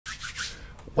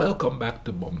Welcome back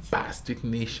to Bombastic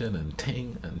Nation and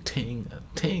Ting and Ting and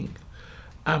Ting.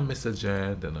 I'm Mr.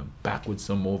 Giant and I'm back with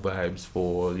some more vibes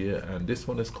for you. And this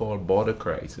one is called Border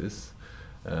Crisis.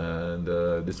 And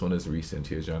this one is recent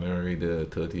here, January the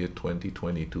 30th,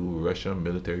 2022. Russian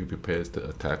military prepares to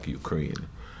attack Ukraine.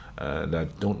 And I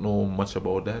don't know much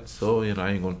about that, so I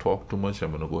ain't gonna talk too much.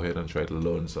 I'm gonna go ahead and try to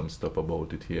learn some stuff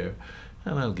about it here,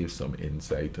 and I'll give some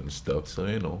insight and stuff. So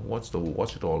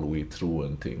watch it all the way through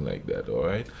and thing like that. All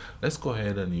right, let's go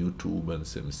ahead and YouTube and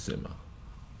simmer.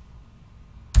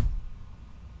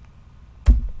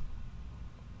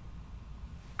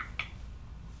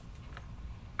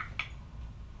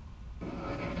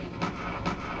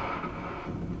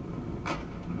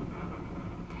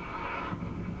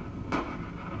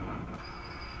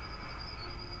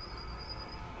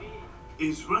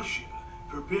 Is Russia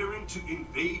preparing to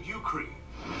invade Ukraine?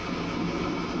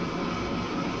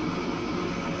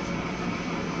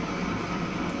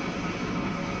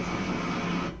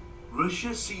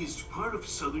 Russia seized part of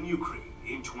southern Ukraine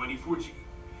in 2014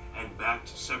 and backed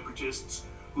separatists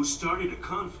who started a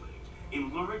conflict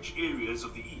in large areas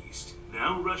of the east.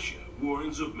 Now Russia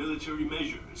warns of military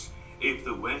measures if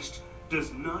the West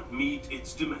does not meet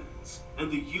its demands, and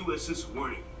the US's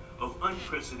warning of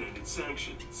unprecedented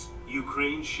sanctions.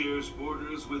 Ukraine shares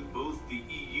borders with both the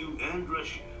EU and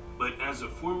Russia, but as a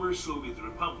former Soviet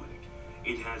republic,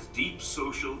 it has deep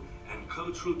social and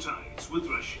cultural ties with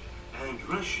Russia, and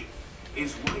Russian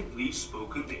is widely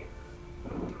spoken there.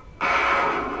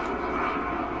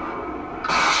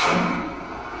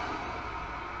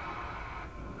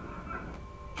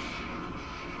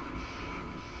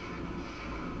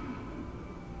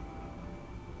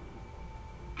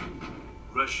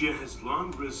 Russia has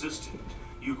long resisted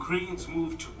Ukraine's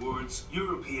move towards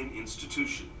European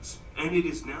institutions, and it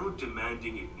is now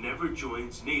demanding it never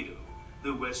joins NATO,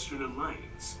 the Western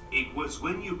alliance. It was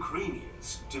when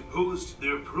Ukrainians deposed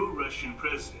their pro-Russian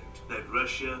president that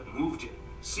Russia moved in,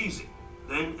 seizing,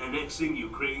 then annexing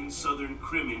Ukraine's southern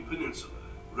Crimean Peninsula.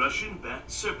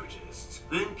 Russian-backed separatists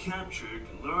then captured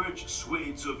large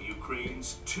swathes of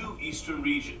Ukraine's two eastern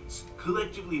regions,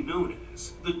 collectively known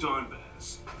as the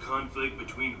Donbass. Conflict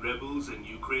between rebels and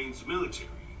Ukraine's military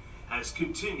has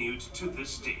continued to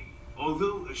this day,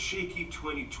 although a shaky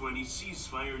 2020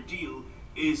 ceasefire deal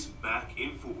is back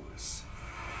in force.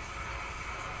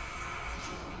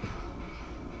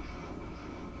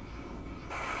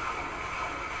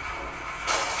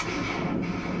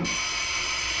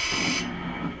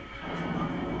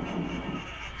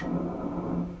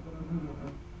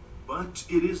 But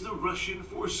it is the Russian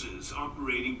forces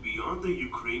operating beyond the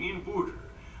Ukrainian border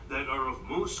that are of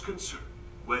most concern.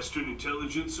 Western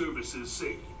intelligence services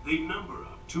say they number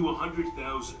up to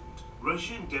 100,000.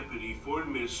 Russian Deputy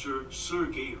Foreign Minister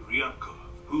Sergei Ryabkov,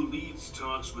 who leads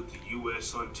talks with the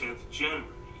U.S. on 10th January,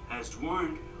 has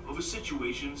warned of a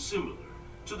situation similar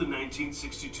to the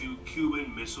 1962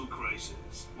 Cuban Missile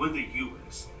Crisis, when the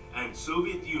U.S. and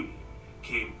Soviet Union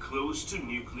came close to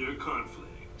nuclear conflict.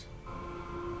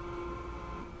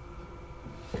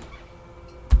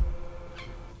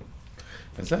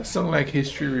 Does that sound like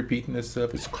history repeating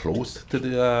itself? It's close to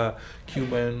the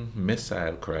Cuban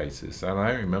Missile Crisis, and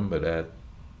I remember that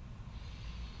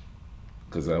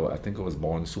because I think I was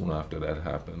born soon after that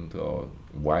happened, or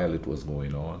while it was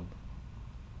going on.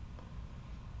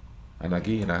 And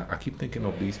again, I keep thinking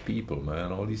of these people,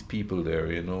 man, all these people there,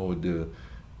 with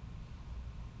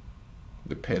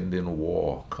the pending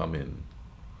war coming.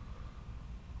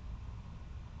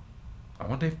 I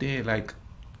wonder if they're like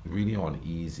really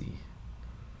uneasy,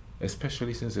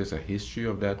 especially since there's a history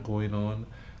of that going on,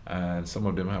 and some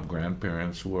of them have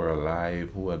grandparents who are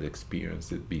alive who had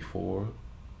experienced it before.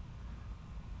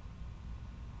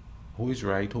 Who is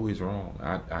right, who is wrong?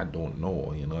 I don't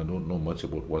know. I don't know much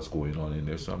about what's going on in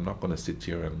there, so I'm not going to sit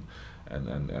here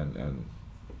and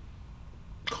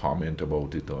comment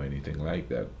about it or anything like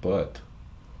that. But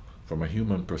from a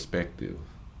human perspective,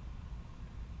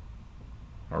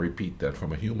 I repeat that,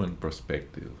 from a human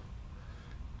perspective,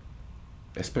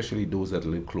 especially those that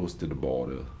live close to the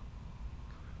border,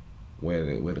 where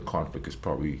the conflict is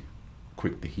probably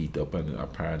quick to heat up, and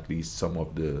apparently some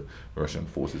of the Russian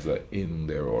forces are in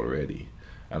there already,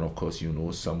 and of course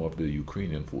some of the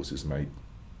Ukrainian forces might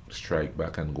strike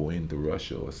back and go into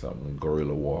Russia or something,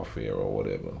 guerrilla warfare or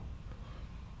whatever.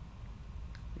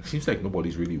 It seems like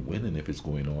nobody's really winning if it's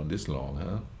going on this long,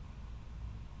 huh?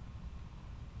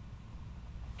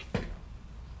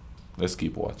 Let's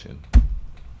keep watching.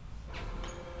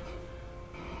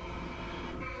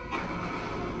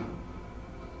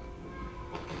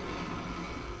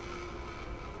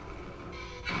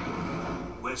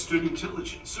 Western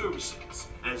intelligence services,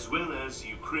 as well as as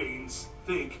Ukrainians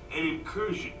think an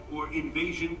incursion or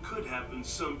invasion could happen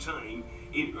sometime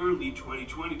in early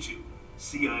 2022.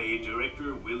 CIA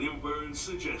Director William Burns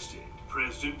suggested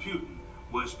President Putin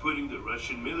was putting the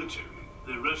Russian military,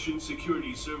 the Russian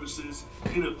security services,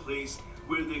 in a place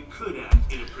where they could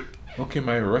act in a... Okay,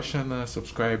 my Russian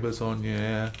subscribers on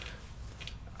here,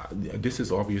 this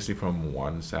is obviously from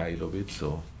one side of it,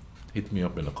 so hit me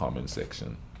up in the comment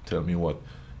section. Tell me what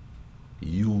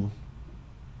you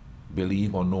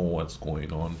believe or know what's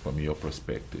going on from your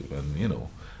perspective. And you know,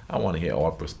 I want to hear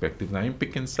all perspectives. I ain't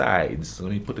picking sides. So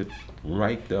let me put it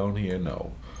right down here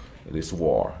now. This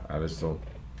war, I just don't,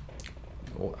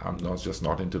 I'm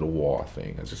not into the war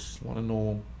thing. I just want to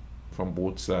know from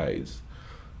both sides.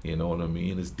 You know what I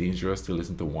mean? It's dangerous to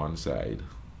listen to one side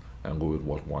and go with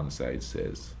what one side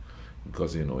says.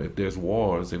 Because, you know, if there's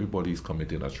wars, everybody's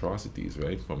committing atrocities,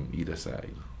 right? From either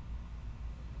side.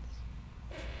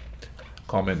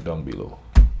 Comment down below.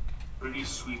 Pretty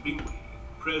sweeping way.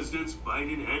 Presidents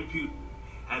Biden and Putin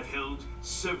have held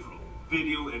several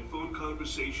video and phone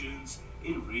conversations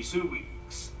in recent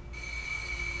weeks.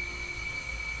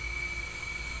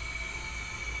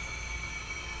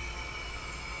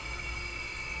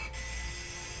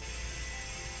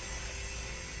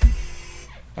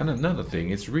 And another thing,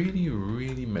 it's really,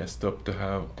 really messed up to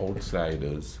have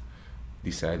outsiders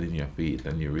deciding your fate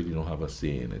and you really don't have a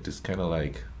say in it. It's kind of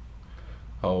like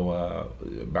how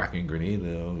back in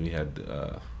Grenada we had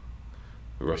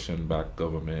Russian-backed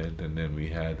government, and then we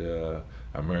had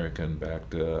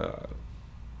American-backed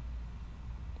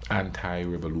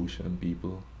anti-revolution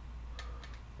people,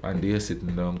 and they're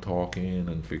sitting down talking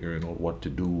and figuring out what to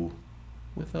do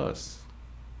with us.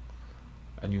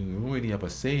 And you don't really have a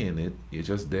say in it. You're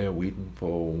just there waiting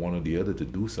for one or the other to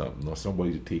do something, or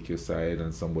somebody to take your side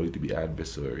and somebody to be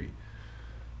adversary.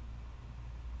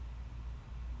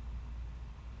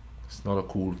 It's not a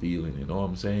cool feeling, you know what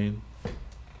I'm saying?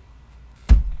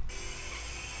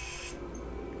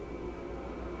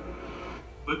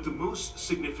 But the most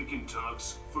significant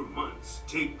talks for months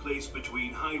take place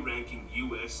between high-ranking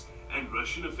US and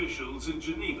Russian officials in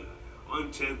Geneva on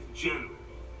 10th January.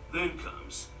 Then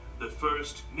comes the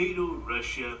first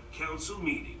NATO-Russia Council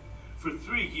meeting for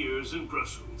 3 years in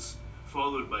Brussels,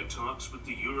 followed by talks with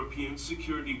the European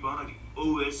security body,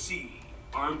 OSCE.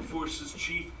 Armed Forces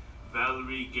Chief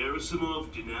Valery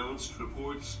Gerasimov denounced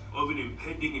reports of an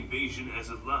impending invasion as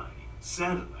a lie.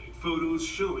 Satellite photos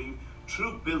showing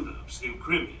troop buildups in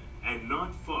Crimea and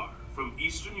not far from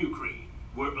eastern Ukraine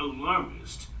were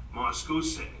alarmist, Moscow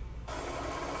said.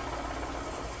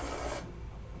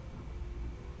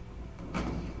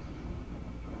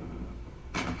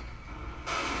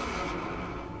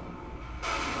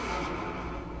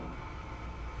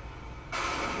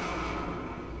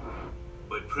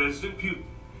 But President Putin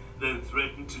then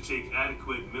threatened to take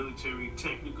adequate military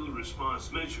technical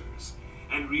response measures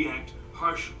and react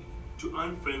harshly to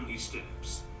unfriendly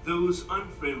steps. Those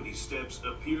unfriendly steps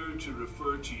appear to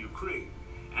refer to Ukraine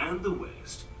and the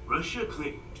West. Russia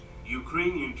claimed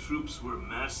Ukrainian troops were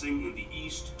massing in the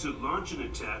east to launch an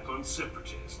attack on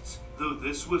separatists, though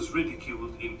this was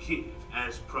ridiculed in Kiev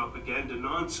as propaganda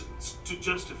nonsense to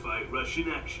justify Russian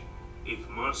action. If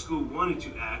Moscow wanted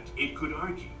to act, it could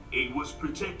argue it was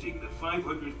protecting the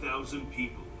 500,000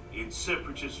 people in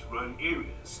separatist-run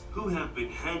areas who have been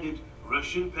handed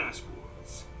Russian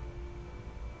passports.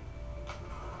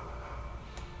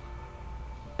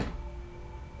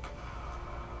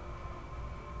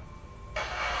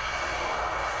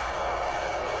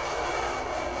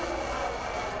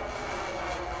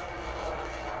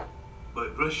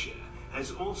 But Russia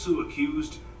has also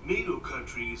accused NATO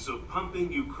countries of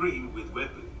pumping Ukraine with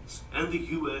weapons, and the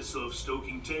US of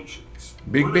stoking tensions.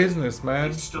 Big business,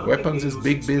 man. Weapons is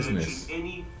big business.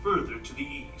 Any further to the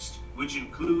east, which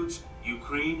includes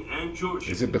Ukraine and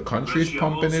Georgia. Is it the countries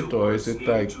pumping it, or is it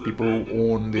like people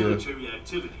who own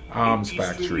the arms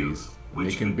factories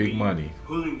making big money?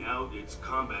 Pulling out its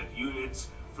combat units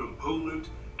from Poland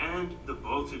and the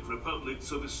Baltic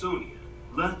republics of Estonia,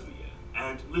 Latvia,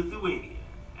 and Lithuania,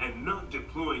 and not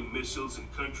deploying missiles in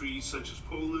countries such as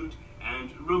Poland and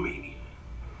Romania.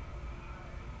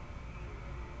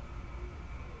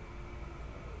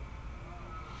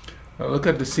 Now look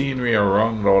at the scenery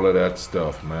around all of that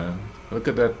stuff, man. Look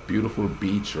at that beautiful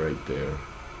beach right there,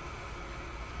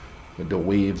 with the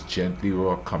waves gently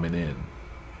coming in.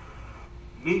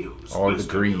 NATO's all the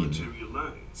green,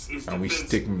 and we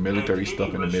stick military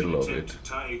stuff in the middle of it. To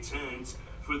tie its hands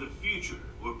for the future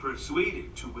or persuade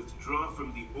it to withdraw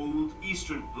from the old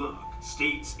Eastern Bloc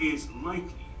states is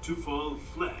likely to fall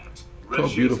flat. How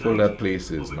beautiful that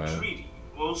place is, man. Treaty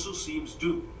also seems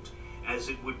doomed, as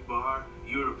it would bar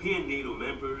European NATO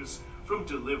members from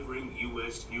delivering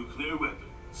US nuclear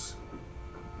weapons.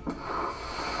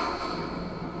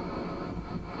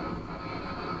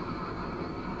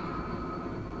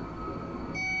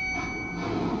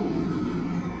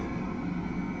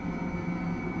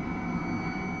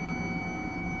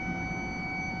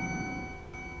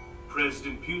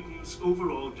 President Putin's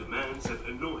overall demands have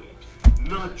annoyed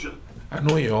not just. I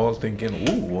know you're all thinking,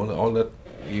 ooh, all that,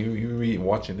 you re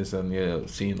watching this and you're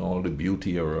seeing all the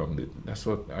beauty around it. That's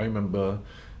what I remember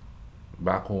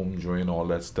back home during all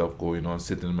that stuff going on,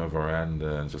 sitting in my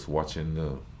veranda and just watching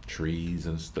the trees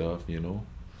and stuff, you know,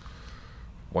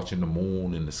 watching the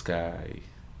moon in the sky.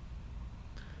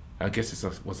 I guess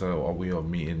it was a way of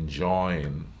me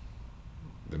enjoying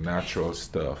the natural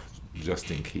stuff just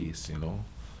in case, you know.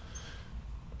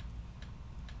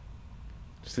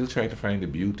 Still trying to find the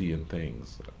beauty in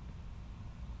things.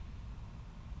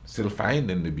 Still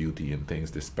finding the beauty in things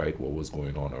despite what was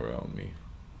going on around me.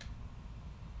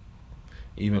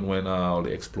 Even when all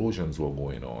the explosions were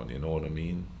going on, you know what I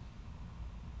mean?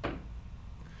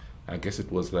 I guess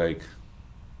it was like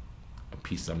a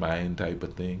peace of mind type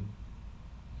of thing.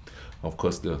 Of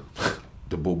course, the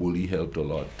Boboli helped a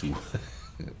lot too.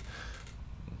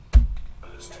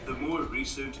 The more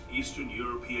recent Eastern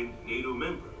European NATO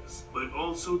members, but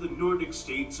also the Nordic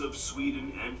states of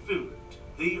Sweden and Finland.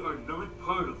 They are not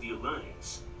part of the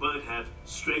alliance, but have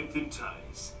strengthened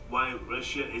ties, while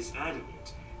Russia is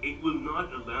adamant it will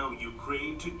not allow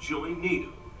Ukraine to join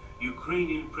NATO.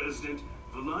 Ukrainian President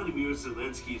Volodymyr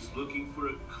Zelensky is looking for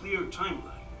a clear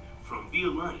timeline from the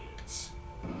alliance.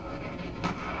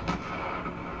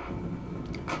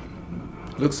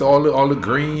 Looks all the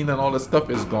green and all the stuff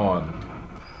is gone.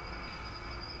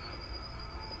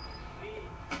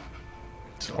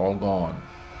 It's all gone.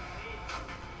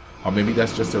 Or maybe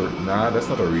that's just a, nah, that's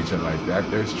not a region like that.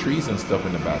 There's trees and stuff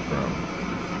in the background.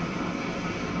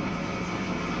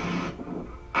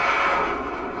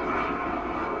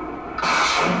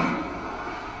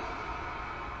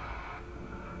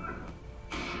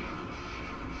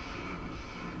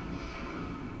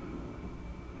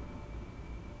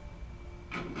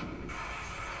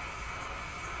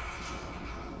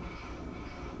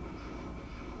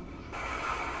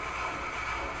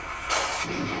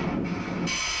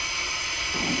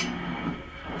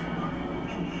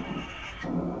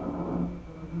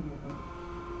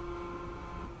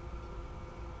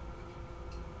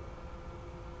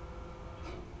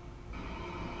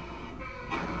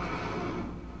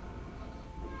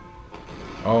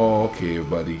 Oh, okay,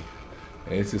 buddy.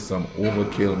 This is some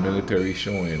overkill military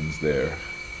showings there.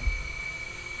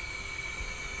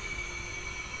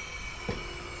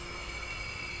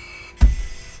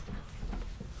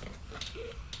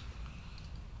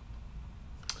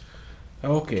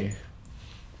 Okay.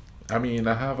 I mean,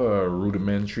 I have a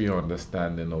rudimentary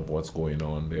understanding of what's going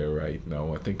on there right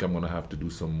now. I think I'm gonna have to do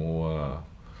some more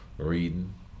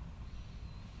reading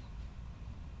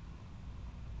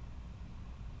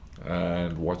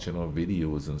and watching our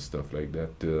videos and stuff like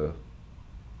that to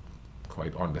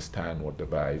quite understand what the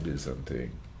vibe is and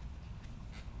thing.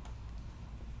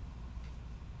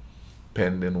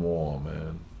 Pending war,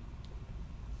 man.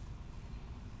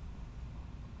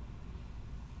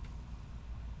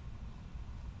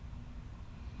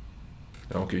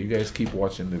 Okay, you guys keep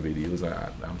watching the videos.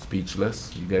 I'm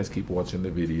speechless. You guys keep watching the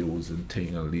videos and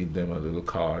thing. I'll leave them a little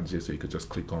card just so you could just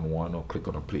click on one or click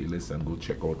on a playlist and go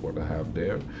check out what I have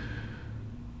there.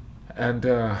 And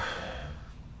at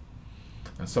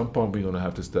some point we're gonna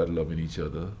have to start loving each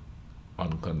other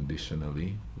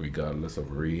unconditionally, regardless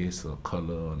of race or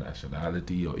color or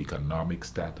nationality or economic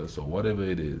status or whatever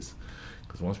it is.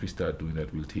 Because once we start doing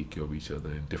that, we'll take care of each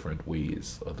other in different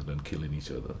ways other than killing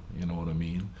each other. You know what I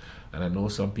mean? And I know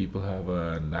some people have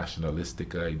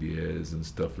nationalistic ideas and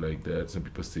stuff like that. Some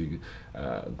people say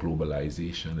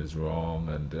globalization is wrong,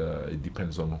 and it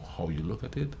depends on how you look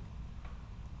at it.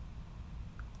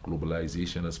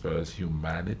 Globalization, as far as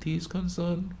humanity is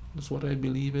concerned, is what I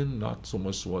believe in, not so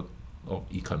much what of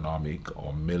economic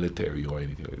or military or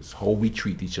anything. It's how we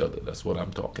treat each other. That's what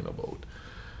I'm talking about.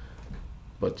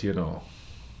 But you know,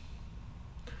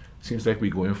 seems like we're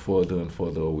going further and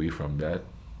further away from that.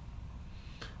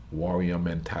 Warrior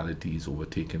mentality is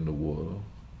overtaking the world.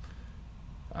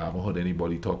 I haven't heard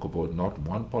anybody talk about, not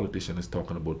one politician is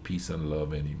talking about peace and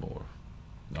love anymore.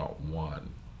 Not one.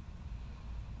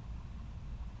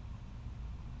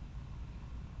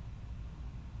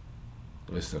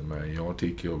 Listen, man, y'all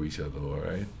take care of each other,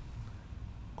 alright?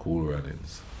 Cool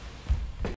runnings.